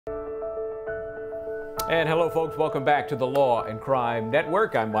And hello, folks. Welcome back to the Law and Crime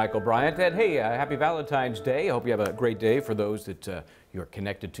Network. I'm Michel Bryant. And hey, happy Valentine's Day. I hope you have a great day for those that you're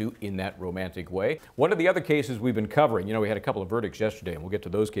connected to in that romantic way. One of the other cases we've been covering, we had a couple of verdicts yesterday, and we'll get to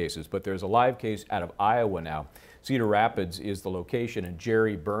those cases, but there's a live case out of Iowa now. Cedar Rapids is the location, and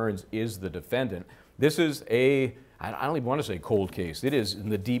Jerry Burns is the defendant. This is I don't even want to say cold case. It is in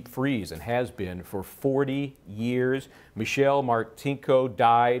the deep freeze and has been for 40 years. Michelle Martinko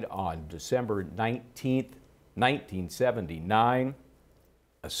died on December 19th, 1979.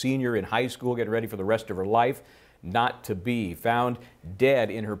 A senior in high school getting ready for the rest of her life. Not to be. Found dead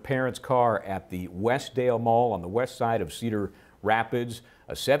in her parents' car at the Westdale Mall on the west side of Cedar Rapids.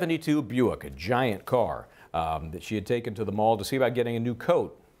 A 72 Buick, a giant car that she had taken to the mall to see about getting a new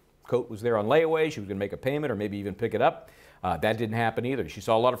coat. Coat was there on layaway. She was going to make a payment or maybe even pick it up. That didn't happen either. She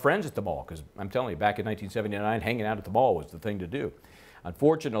saw a lot of friends at the mall because I'm telling you, back in 1979, hanging out at the mall was the thing to do.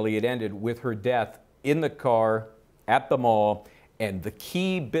 Unfortunately, it ended with her death in the car at the mall. And the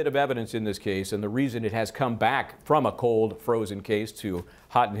key bit of evidence in this case, and the reason it has come back from a cold, frozen case to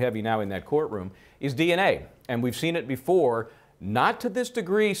hot and heavy now in that courtroom, is DNA. And we've seen it before, not to this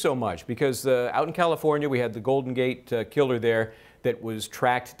degree so much, because out in California, we had the Golden Gate killer there that was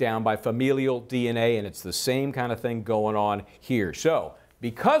tracked down by familial DNA, and it's the same kind of thing going on here. So,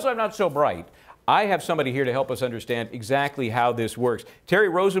 because I'm not so bright, I have somebody here to help us understand exactly how this works.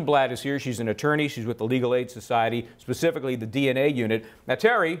 Terri Rosenblatt is here. She's an attorney. She's with the Legal Aid Society, specifically the DNA unit. Now,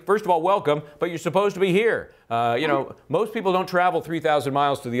 Terri, first of all, welcome, but you're supposed to be here. Most people don't travel 3,000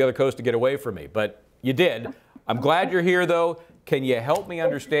 miles to the other coast to get away from me, but you did. I'm glad you're here, though. Can you help me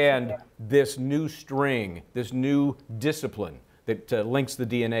understand this new string, this new discipline that links the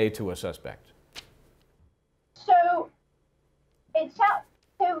DNA to a suspect? So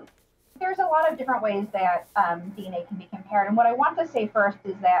there's a lot of different ways that DNA can be compared. And what I want to say first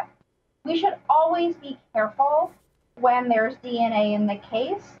is that we should always be careful when there's DNA in the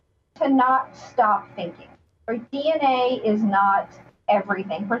case to not stop thinking. Or DNA is not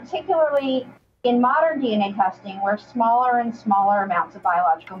everything, particularly in modern DNA testing, where smaller and smaller amounts of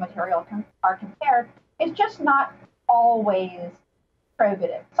biological material are compared. It's just not always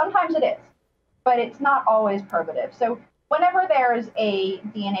probative. Sometimes it is, but it's not always probative. So whenever there's a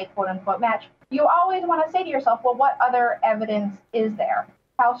DNA quote-unquote match, you always want to say to yourself, well, what other evidence is there?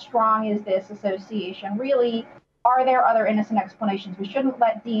 How strong is this association? Really, are there other innocent explanations? We shouldn't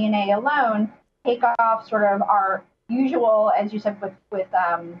let DNA alone take off sort of our usual, as you said with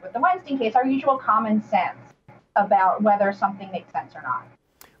the Weinstein case, our usual common sense about whether something makes sense or not.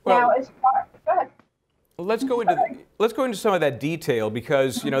 Well, go ahead. Let's go into some of that detail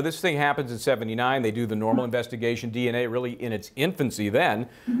because this thing happens in '79. They do the normal investigation, DNA really in its infancy then,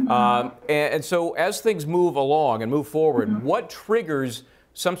 and so as things move along and move forward, what triggers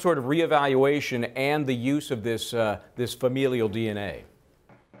some sort of reevaluation and the use of this this familial DNA?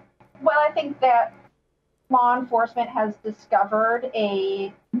 Well, I think that law enforcement has discovered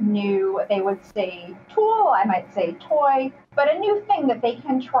a new, they would say tool, I might say toy, but a new thing that they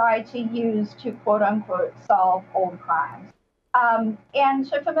can try to use to quote unquote solve old crimes. And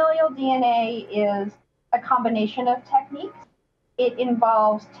so familial DNA is a combination of techniques. It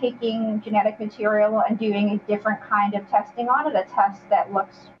involves taking genetic material and doing a different kind of testing on it, a test that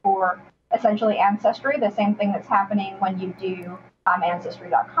looks for essentially ancestry, the same thing that's happening when you do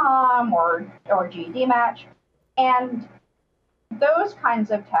Ancestry.com or GED Match. And those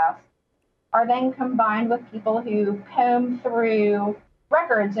kinds of tests are then combined with people who comb through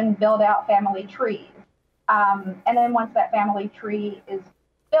records and build out family trees. And then once that family tree is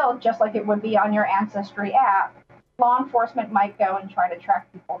built, just like it would be on your Ancestry app, law enforcement might go and try to track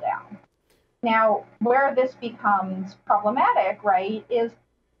people down. Now, where this becomes problematic, right, is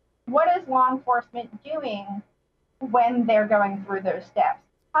what is law enforcement doing when they're going through those steps?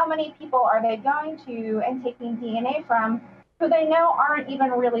 How many people are they going to and taking DNA from who they know aren't even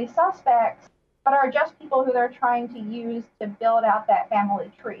really suspects, but are just people who they're trying to use to build out that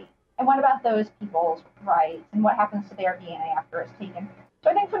family tree? And what about those people's rights and what happens to their DNA after it's taken? So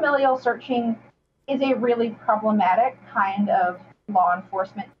I think familial searching is a really problematic kind of law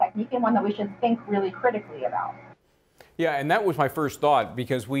enforcement technique and one that we should think really critically about. Yeah, and that was my first thought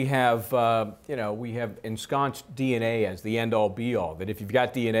because we have ensconced DNA as the end-all, be-all. That if you've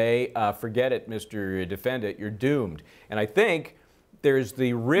got DNA, forget it, Mr. Defendant, you're doomed. And I think there's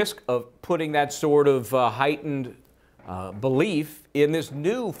the risk of putting that sort of heightened belief in this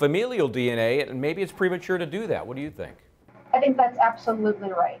new familial DNA, and maybe it's premature to do that. What do you think? I think that's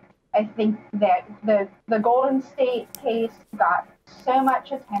absolutely right. I think that the Golden State case got so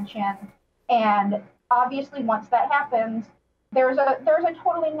much attention, and obviously once that happens, there's a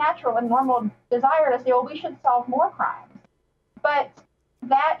totally natural and normal desire to say, well, we should solve more crimes. But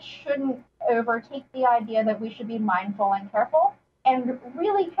that shouldn't overtake the idea that we should be mindful and careful and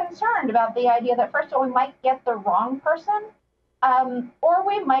really concerned about the idea that, first of all, we might get the wrong person, or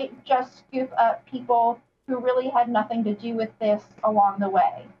we might just scoop up people who really had nothing to do with this along the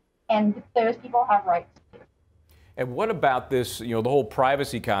way. And those people have rights too. And what about this, the whole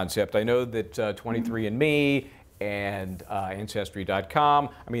privacy concept? I know that 23andMe and Ancestry.com,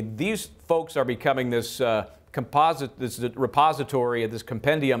 I mean, these folks are becoming this this repository, this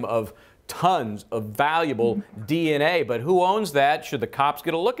compendium of tons of valuable DNA. But who owns that? Should the cops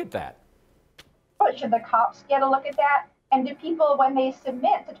get a look at that? But should the cops get a look at that? And do people, when they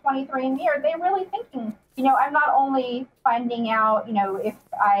submit to 23andMe, are they really thinking, I'm not only finding out, if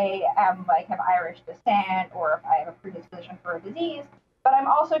I am have Irish descent or if I have a predisposition for a disease, but I'm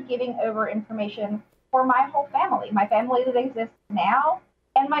also giving over information for my whole family, my family that exists now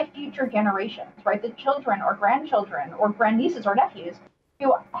and my future generations, right? The children or grandchildren or grandnieces or nephews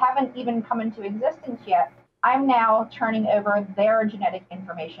who haven't even come into existence yet. I'm now turning over their genetic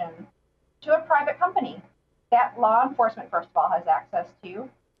information to a private company that law enforcement, first of all, has access to.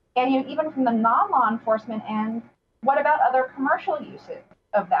 And even from the non-law enforcement end, what about other commercial uses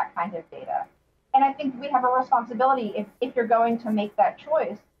of that kind of data? And I think we have a responsibility, if you're going to make that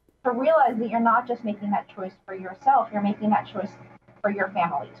choice, to realize that you're not just making that choice for yourself, you're making that choice for your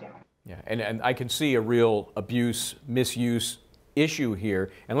family too. Yeah, and I can see a real abuse, misuse issue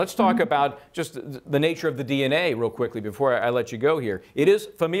here. And let's talk about just the nature of the DNA real quickly before I let you go here. It is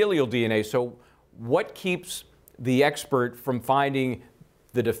familial DNA, so what keeps the expert from finding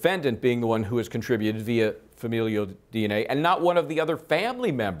the defendant being the one who has contributed via familial DNA and not one of the other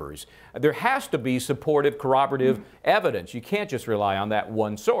family members? There has to be supportive, corroborative evidence. You can't just rely on that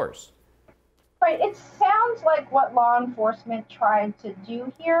one source. Right. It sounds like what law enforcement tried to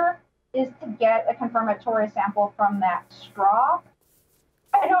do here is to get a confirmatory sample from that straw.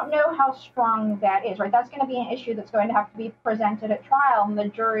 I don't know how strong that is, right? That's going to be an issue that's going to have to be presented at trial, and the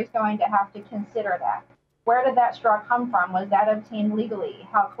jury's going to have to consider that. Where did that straw come from? Was that obtained legally?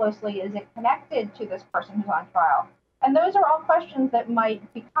 How closely is it connected to this person who's on trial? And those are all questions that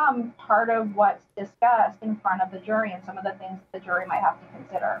might become part of what's discussed in front of the jury and some of the things the jury might have to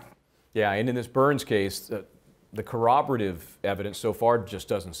consider. Yeah, and in this Burns case, the corroborative evidence so far just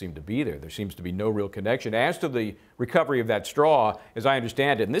doesn't seem to be there. There seems to be no real connection. As to the recovery of that straw, as I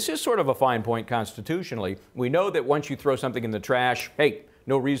understand it, and this is sort of a fine point constitutionally, we know that once you throw something in the trash, hey,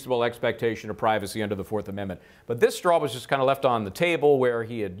 no reasonable expectation of privacy under the Fourth Amendment. But this straw was just kind of left on the table where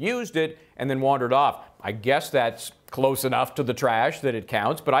he had used it and then wandered off. I guess that's close enough to the trash that it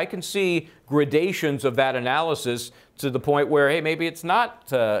counts, but I can see gradations of that analysis to the point where, hey, maybe it's not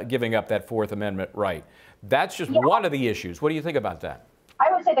giving up that Fourth Amendment right. That's just one of the issues. What do you think about that?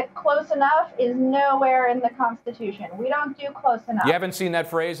 I would say that close enough is nowhere in the Constitution. We don't do close enough. You haven't seen that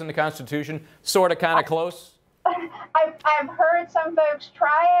phrase in the Constitution? Sort of, kind of close? I've heard some folks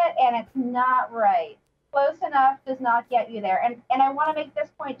try it, and it's not right. Close enough does not get you there. And I want to make this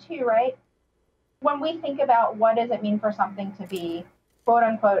point too, right? When we think about what does it mean for something to be quote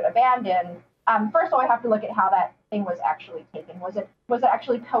unquote abandoned, first of all, we have to look at how that thing was actually taken. Was it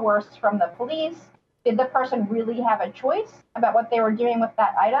actually coerced from the police? Did the person really have a choice about what they were doing with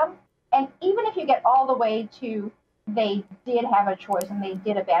that item? And even if you get all the way to they did have a choice and they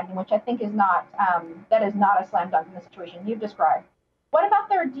did abandon, which I think is not, that is not a slam dunk in the situation you've described. What about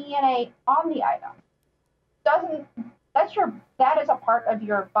their DNA on the item? That is a part of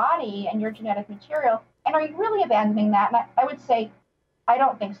your body and your genetic material. And are you really abandoning that? And I would say, I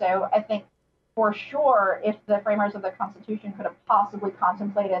don't think so. I think for sure, if the framers of the Constitution could have possibly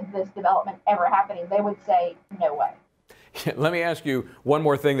contemplated this development ever happening, they would say, no way. Let me ask you one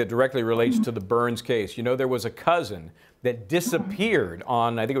more thing that directly relates to the Burns case. You know, there was a cousin that disappeared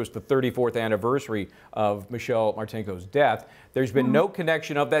on, I think it was the 34th anniversary of Michel Martinko's death. There's been no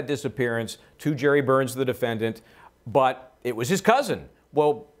connection of that disappearance to Jerry Burns, the defendant, but it was his cousin.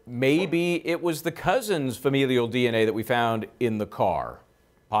 Well, maybe it was the cousin's familial DNA that we found in the car.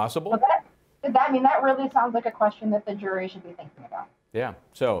 Possible? That really sounds like a question that the jury should be thinking about. Yeah,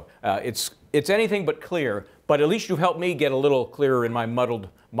 so it's anything but clear, but at least you've helped me get a little clearer in my muddled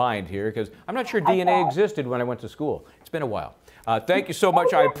mind here, because I'm not sure DNA existed when I went to school. It's been a while. Thank you so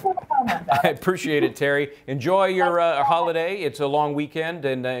much. I appreciate it, Terri. Enjoy your holiday. It's a long weekend,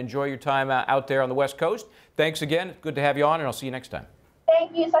 and enjoy your time out there on the West Coast. Thanks again. Good to have you on, and I'll see you next time.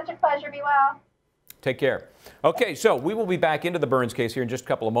 Thank you. Such a pleasure. Be well. Take care. Okay, so we will be back into the Burns case here in just a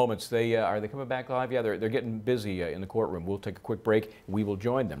couple of moments. Are they coming back live? Yeah, they're getting busy in the courtroom. We'll take a quick break. We will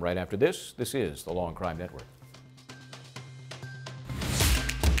join them right after this. This is the Law and Crime Network.